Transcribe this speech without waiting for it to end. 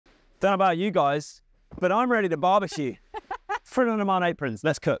Don't know about you guys, but I'm ready to barbecue. On aprons,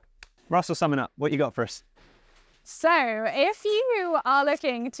 let's cook. Russell, summing up, what you got for us? So if you are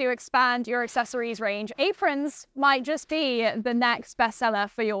looking to expand your accessories range, aprons might just be the next bestseller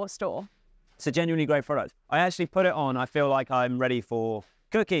for your store. It's a genuinely great product. I actually put it on, I feel like I'm ready for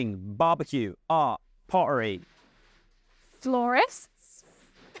cooking, barbecue, art, pottery. Florists.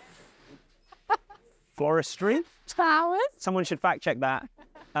 Floristry. Flowers. Someone should fact check that.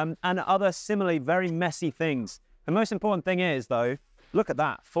 And other similarly very messy things. The most important thing is though, look at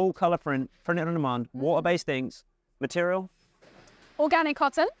that, full color print, printed on demand, water-based inks, material. Organic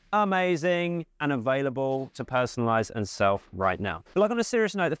cotton. Amazing and available to personalize and self right now. But like on a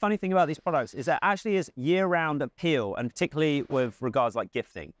serious note, the funny thing about these products is that actually is year-round appeal, and particularly with regards like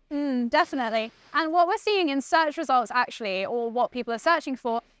gifting. Definitely. And what we're seeing in search results actually, or what people are searching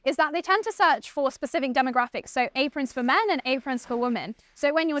for, is that they tend to search for specific demographics. So aprons for men and aprons for women.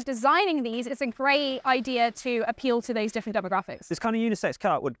 So when you're designing these, it's a great idea to appeal to those different demographics. This kind of unisex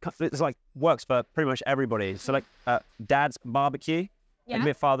cut works for pretty much everybody. So like dad's barbecue,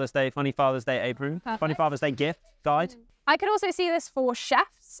 like Father's Day, funny Father's Day apron, funny Father's Day gift guide. I could also see this for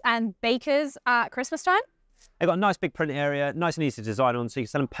chefs and bakers at Christmas time. They've got a nice big print area, nice and easy to design on, so you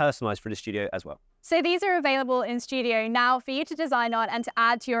can sell them personalized for the studio as well. So these are available in studio now for you to design on and to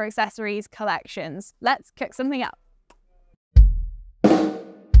add to your accessories collections. Let's cook something up.